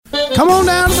Come on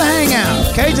down to the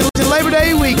Hangout. Cajun Labor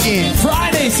Day weekend.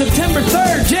 Friday, September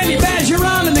 3rd, Jimmy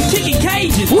Bajeron and the Kicking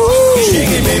Cajuns. Woo! Shake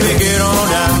it, baby, get on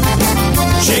down.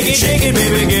 Shake it,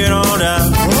 baby, get on down.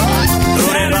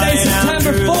 Saturday,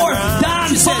 September 4th, Don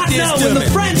Fontenot and the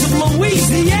Friends of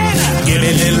Louisiana. Give me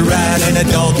a little ride on a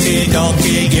donkey.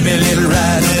 Give me a little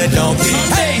ride on a donkey.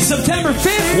 Monday, September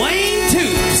 5th, Wayne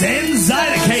Toops and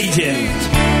Zyda Cajun.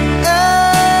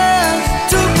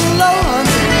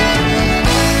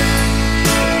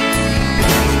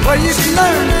 Well, you can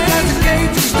learn as the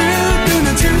Cajuns do, doing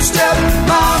a two-step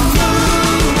bomb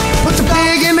move. Put the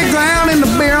pig in the ground and the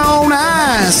beer on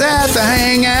ice at the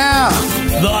Hangout.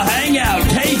 The Hangout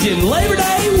Cajun Labor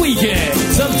Day weekend,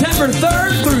 September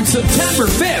 3rd through September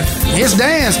 5th. It's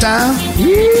dance time.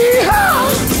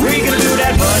 Yeehaw! We can do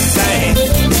that butt thing.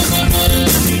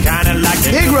 Kinda like the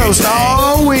Pig roast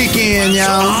all weekend,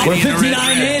 y'all. Where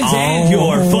 59 ends and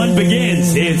your fun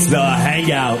begins. It's the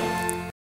Hangout.